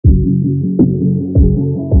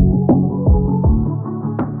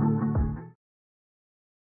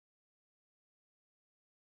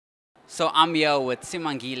So I'm here with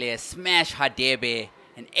Simangele Hadebe,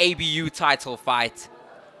 an ABU title fight.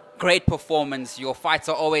 Great performance. Your fights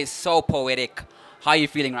are always so poetic. How are you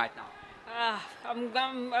feeling right now?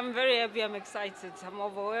 I'm very happy. I'm excited. I'm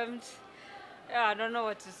overwhelmed. Yeah, I don't know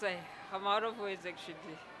what to say. I'm out of words actually.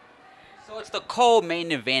 So it's the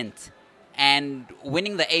co-main event, and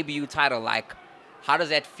winning the ABU title. Like, how does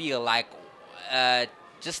that feel? Like,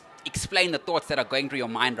 just explain the thoughts that are going through your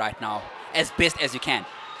mind right now, as best as you can.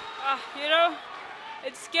 You know,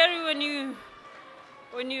 it's scary when you're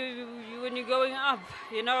going up.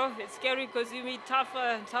 You know, it's scary because you meet tougher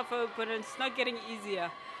and tougher opponents. It's not getting easier.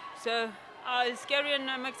 So it's scary and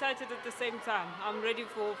I'm excited at the same time. I'm ready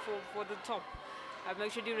for the top. I'm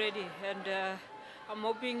actually ready, and I'm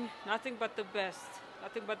hoping nothing but the best.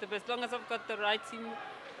 Nothing but the best. As long as I've got the right team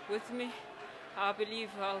with me, I believe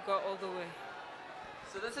I'll go all the way.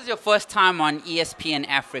 So this is your first time on ESPN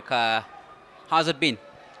Africa. How's it been?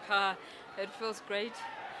 It feels great.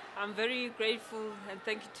 I'm very grateful and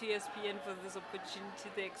thank you to ESPN for this opportunity,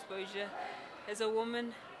 the exposure. As a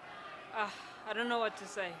woman, I don't know what to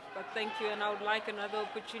say, but thank you, and I would like another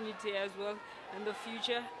opportunity as well in the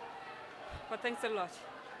future. But thanks a lot.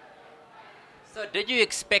 So did you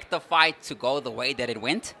expect the fight to go the way that it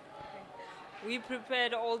went? We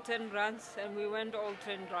prepared all 10 rounds and we went all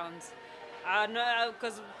 10 rounds.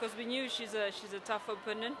 Because we knew she's a tough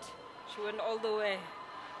opponent. She went all the way.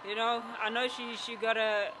 You know, I know she got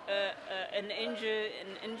an injured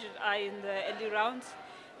eye in the early rounds.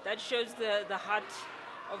 That shows the heart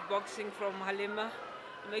of boxing from Halima.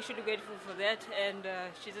 I'm actually grateful for that, and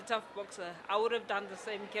she's a tough boxer. I would have done the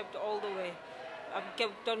same, kept all the way. I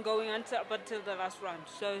kept on going up until the last round.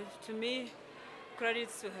 So to me,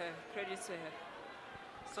 credits to her, credits to her.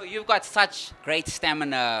 So you've got such great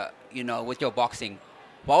stamina, you know, with your boxing.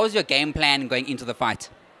 What was your game plan going into the fight?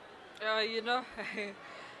 You know,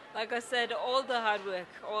 like I said, all hard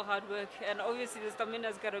work, and obviously the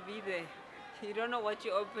stamina's got to be there. You don't know what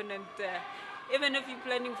your opponent, even if you're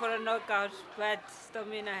planning for a knockout, but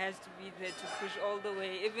stamina has to be there to push all the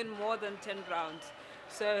way, even more than 10 rounds.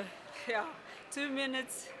 So, yeah, 2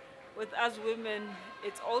 minutes with us women,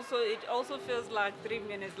 it also feels like 3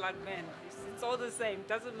 minutes like men. It's all the same.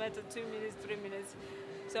 Doesn't matter 2 minutes, 3 minutes.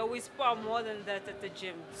 So we spar more than that at the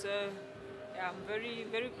gym. So yeah, I'm very,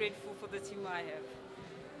 very grateful for the team I have.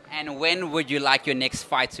 And when would you like your next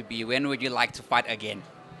fight to be? When would you like to fight again?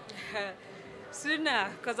 Sooner,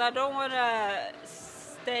 because I don't want to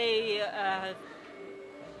stay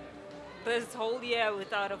this whole year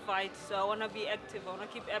without a fight. So I want to be active. I want to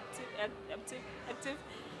keep active.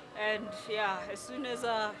 And yeah, as soon as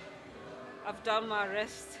I've done my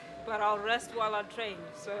rest, but I'll rest while I train.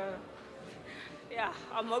 So yeah,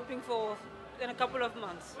 I'm hoping for in a couple of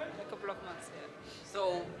months. Yeah.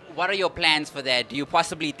 So what are your plans for that? Do you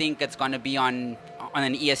possibly think it's going to be on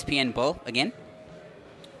an ESPN bill again?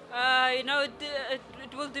 You know,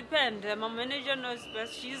 it will depend. My manager knows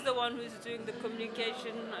best. She's the one who's doing the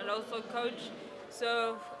communication and also coach.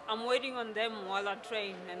 So I'm waiting on them while I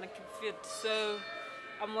train and I keep fit. So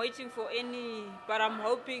I'm waiting for but I'm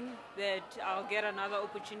hoping that I'll get another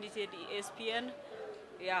opportunity at ESPN.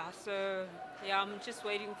 Yeah, so yeah, I'm just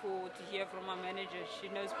waiting to hear from my manager. She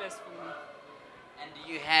knows best for me. And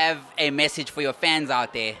do you have a message for your fans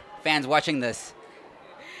out there, fans watching this?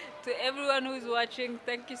 To everyone who's watching,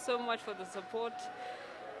 thank you so much for the support.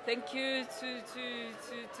 Thank you to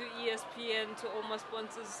ESPN, to all my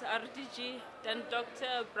sponsors, RDG, then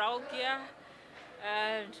Dr. Braugia,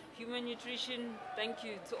 and Human Nutrition. Thank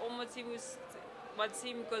you to all my team,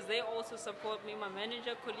 because they also support me. My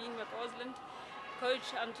manager, Colleen McAusland,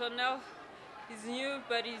 Coach Antonel. He's new,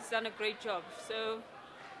 but he's done a great job. So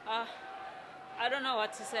I don't know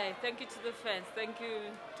what to say. Thank you to the fans. Thank you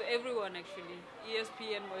to everyone, actually.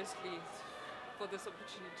 ESPN mostly, for this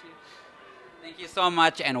opportunity. Thank you so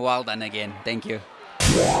much, and well done again. Thank you.